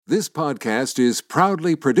This podcast is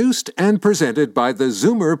proudly produced and presented by the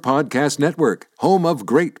Zoomer Podcast Network, home of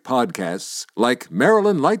great podcasts like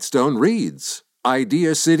Marilyn Lightstone Reads,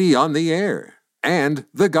 Idea City on the Air, and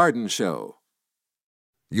The Garden Show.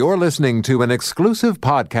 You're listening to an exclusive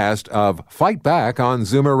podcast of Fight Back on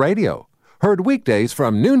Zoomer Radio, heard weekdays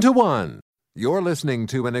from noon to 1. You're listening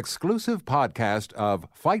to an exclusive podcast of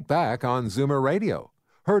Fight Back on Zoomer Radio,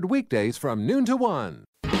 heard weekdays from noon to 1.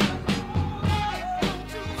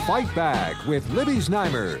 Fight Back with Libby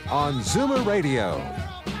Znaimer on Zoomer Radio.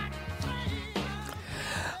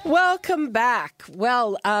 Welcome back.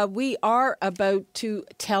 Well, we are about to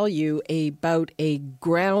tell you about a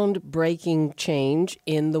groundbreaking change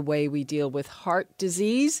in the way we deal with heart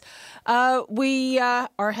disease. We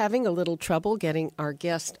are having a little trouble getting our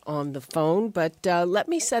guest on the phone, but let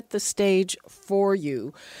me set the stage for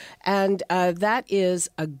you. And that is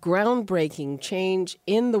a groundbreaking change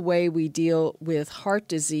in the way we deal with heart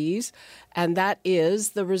disease. And that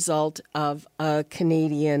is the result of a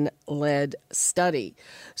Canadian-led study.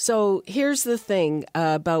 So here's the thing.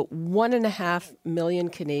 About 1.5 million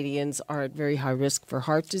Canadians are at very high risk for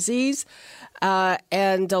heart disease.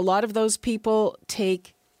 And a lot of those people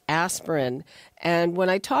take aspirin. And when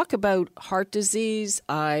I talk about heart disease,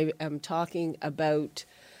 I am talking about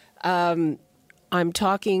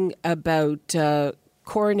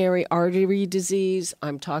coronary artery disease.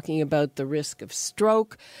 I'm talking about the risk of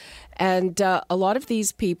stroke. And a lot of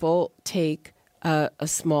these people take a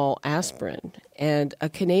small aspirin. And a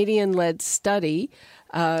Canadian-led study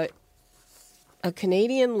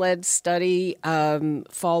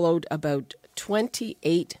followed about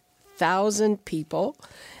 28,000 people,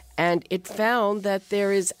 and it found that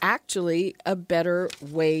there is actually a better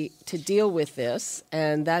way to deal with this.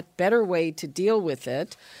 And that better way to deal with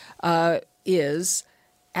it is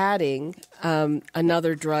adding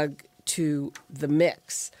another drug to the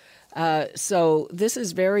mix. So this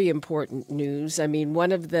is very important news. I mean,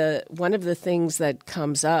 one of the things that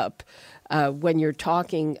comes up when you're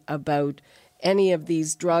talking about any of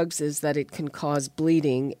these drugs is that it can cause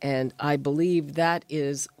bleeding, and I believe that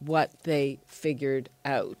is what they figured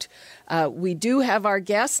out. We do have our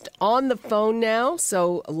guest on the phone now,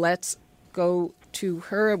 so let's go to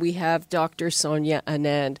her. We have Dr. Sonia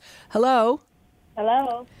Anand. Hello.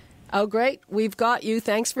 Hello. Oh, great. We've got you.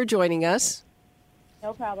 Thanks for joining us.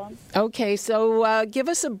 No problem. Okay, so give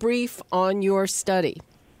us a brief on your study.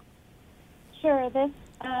 Sure. This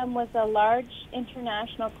was a large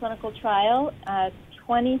international clinical trial.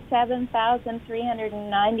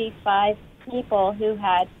 27,395 people who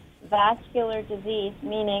had vascular disease,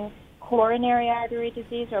 meaning coronary artery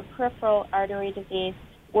disease or peripheral artery disease,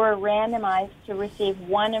 were randomized to receive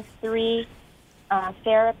one of three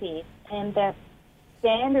therapies. And the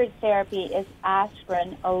standard therapy is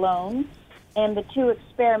aspirin alone. And the two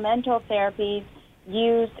experimental therapies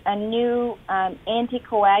used a new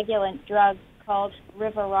anticoagulant drug called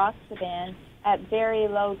rivaroxaban at very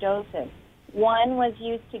low doses. One was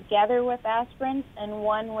used together with aspirin, and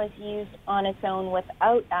one was used on its own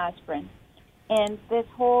without aspirin. And this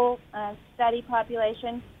whole study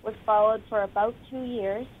population was followed for about 2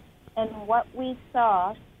 years. And what we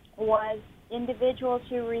saw was individuals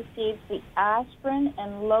who received the aspirin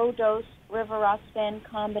and low-dose rivaroxaban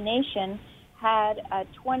combination had a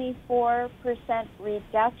 24%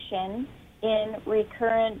 reduction in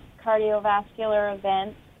recurrent cardiovascular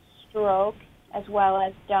events, stroke, as well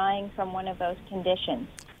as dying from one of those conditions.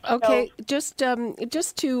 Okay, so, just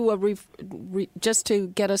to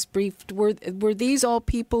get us briefed, were these all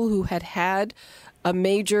people who had a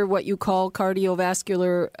major, what you call,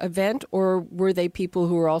 cardiovascular event, or were they people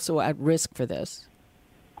who were also at risk for this?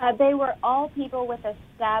 They were all people with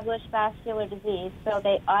established vascular disease, so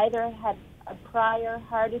they either had a prior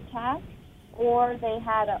heart attack or they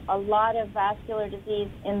had a lot of vascular disease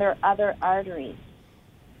in their other arteries.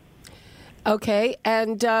 Okay,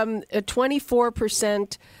 and a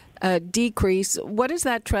 24% decrease, what does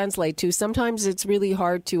that translate to? Sometimes it's really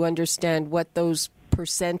hard to understand what those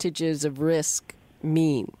percentages of risk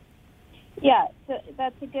mean. Yeah, so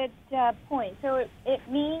that's a good point. So it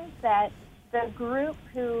means that the group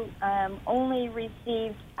who only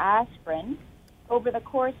received aspirin, over the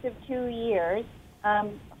course of 2 years,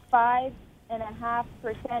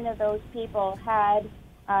 5.5% of those people had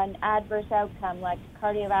an adverse outcome like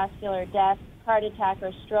cardiovascular death, heart attack,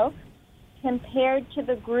 or stroke, compared to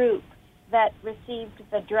the group that received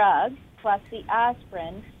the drug plus the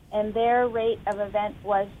aspirin, and their rate of event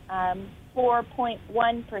was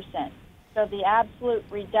 4.1%. So the absolute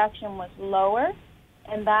reduction was lower,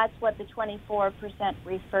 and that's what the 24%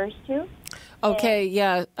 refers to. Okay,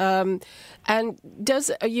 yeah. And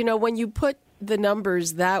does, when you put the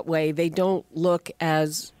numbers that way, they don't look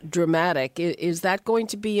as dramatic. Is that going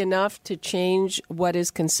to be enough to change what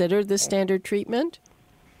is considered the standard treatment?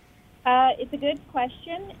 It's a good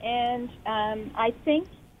question, and I think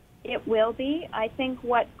it will be. I think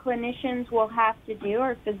what clinicians will have to do,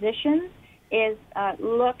 or physicians, is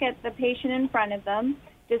look at the patient in front of them,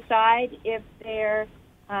 decide if they're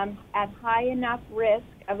at high enough risk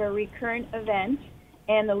of a recurrent event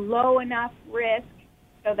and a low enough risk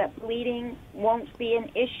so that bleeding won't be an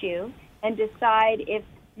issue, and decide if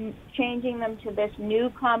changing them to this new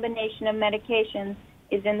combination of medications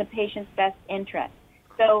is in the patient's best interest.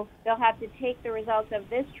 So they'll have to take the results of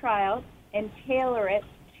this trial and tailor it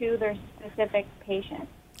to their specific patient.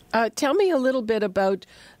 Tell me a little bit about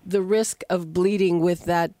the risk of bleeding with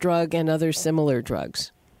that drug and other similar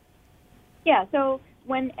drugs. Yeah, so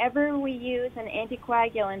whenever we use an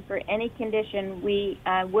anticoagulant for any condition, we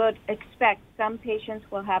would expect some patients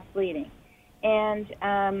will have bleeding.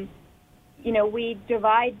 And, we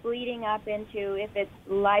divide bleeding up into if it's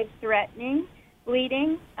life-threatening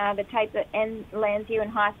bleeding, the type that lands you in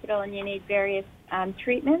hospital and you need various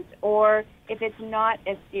treatments, or if it's not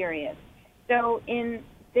as serious. So in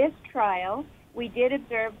this trial, we did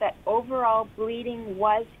observe that overall bleeding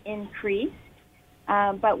was increased,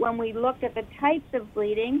 but when we looked at the types of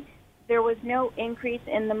bleeding, there was no increase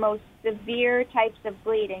in the most severe types of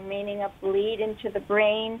bleeding, meaning a bleed into the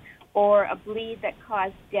brain or a bleed that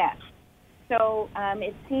caused death. So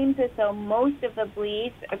it seems as though most of the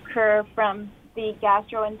bleeds occur from the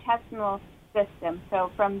gastrointestinal system, so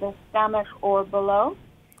from the stomach or below.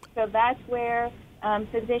 So that's where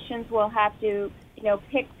physicians will have to,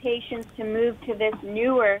 pick patients to move to this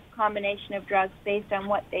newer combination of drugs based on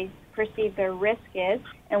what they perceive their risk is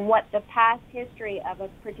and what the past history of a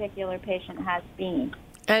particular patient has been.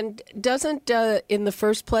 And doesn't, in the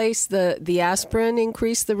first place, the aspirin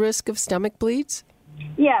increase the risk of stomach bleeds?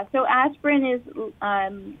 Yeah, so aspirin is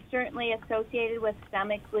certainly associated with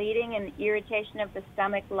stomach bleeding and irritation of the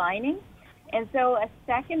stomach lining. And so a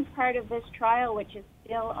second part of this trial, which is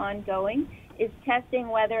still ongoing, is testing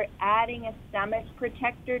whether adding a stomach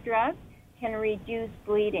protector drug can reduce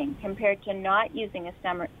bleeding compared to not using a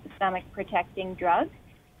stomach protecting drug.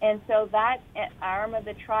 And so that arm of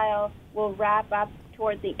the trial will wrap up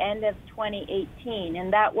toward the end of 2018,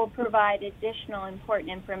 and that will provide additional important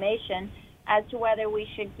information as to whether we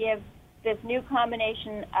should give this new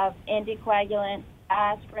combination of anticoagulant,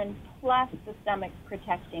 aspirin, plus the stomach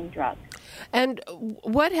protecting drug. And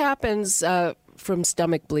what happens from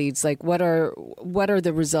stomach bleeds? Like, what are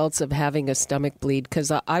the results of having a stomach bleed?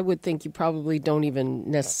 Because I would think you probably don't even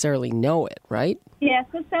necessarily know it, right? Yeah,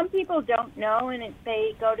 so some people don't know, and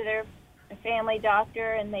they go to their family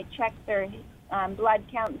doctor and they check their blood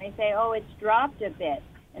count and they say, oh, it's dropped a bit.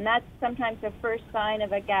 And that's sometimes the first sign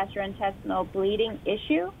of a gastrointestinal bleeding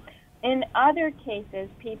issue. In other cases,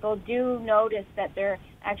 people do notice that they're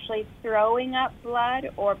actually throwing up blood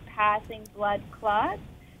or passing blood clots.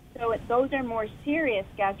 So those are more serious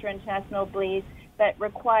gastrointestinal bleeds that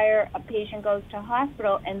require a patient goes to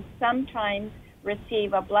hospital and sometimes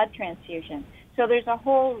receive a blood transfusion. So there's a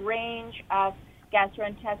whole range of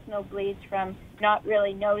gastrointestinal bleeds from not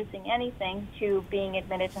really noticing anything to being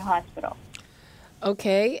admitted to hospital.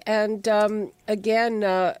 Okay, and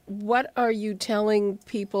again, what are you telling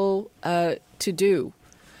people to do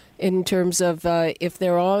in terms of if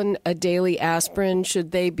they're on a daily aspirin,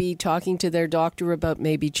 should they be talking to their doctor about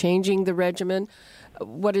maybe changing the regimen?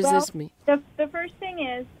 What does this mean? The first thing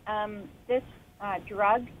is this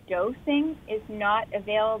drug dosing is not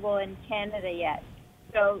available in Canada yet.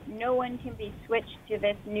 So no one can be switched to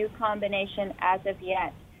this new combination as of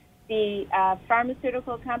yet. The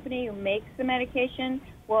pharmaceutical company who makes the medication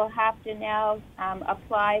will have to now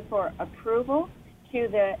apply for approval to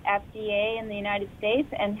the FDA in the United States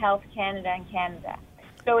and Health Canada in Canada.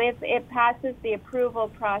 So if it passes the approval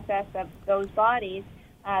process of those bodies,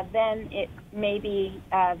 then it may be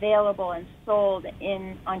available and sold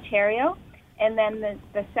in Ontario. And then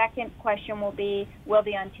the second question will be, will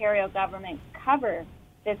the Ontario government cover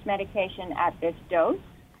this medication at this dose?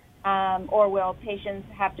 Or will patients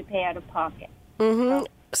have to pay out of pocket? Mm-hmm.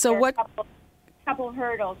 So what? A couple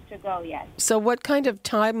hurdles to go yet. So what kind of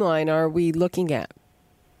timeline are we looking at?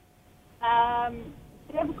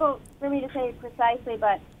 Difficult for me to say precisely,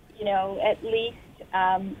 but at least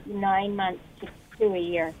 9 months to a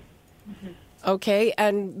year. Mm-hmm. Okay,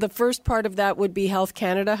 and the first part of that would be Health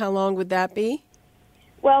Canada. How long would that be?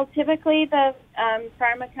 Well, typically the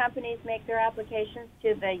pharma companies make their applications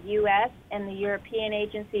to the U.S. and the European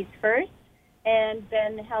agencies first, and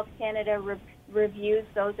then Health Canada reviews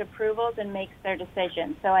those approvals and makes their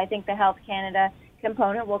decision. So I think the Health Canada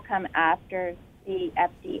component will come after the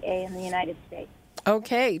FDA in the United States.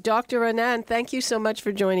 Okay. Dr. Anand, thank you so much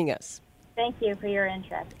for joining us. Thank you for your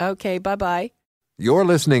interest. Okay. Bye-bye. You're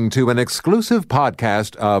listening to an exclusive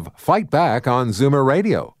podcast of Fight Back on Zoomer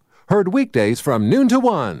Radio, heard weekdays from noon to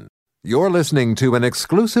 1. You're listening to an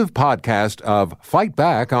exclusive podcast of Fight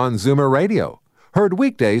Back on Zoomer Radio, heard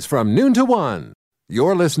weekdays from noon to 1.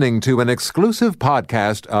 You're listening to an exclusive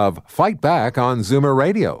podcast of Fight Back on Zoomer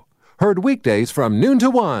Radio, heard weekdays from noon to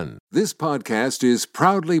 1. This podcast is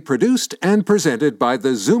proudly produced and presented by the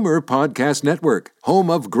Zoomer Podcast Network, home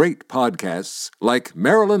of great podcasts like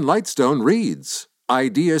Marilyn Lightstone Reads,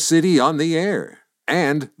 Idea City on the Air,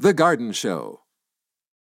 and The Garden Show.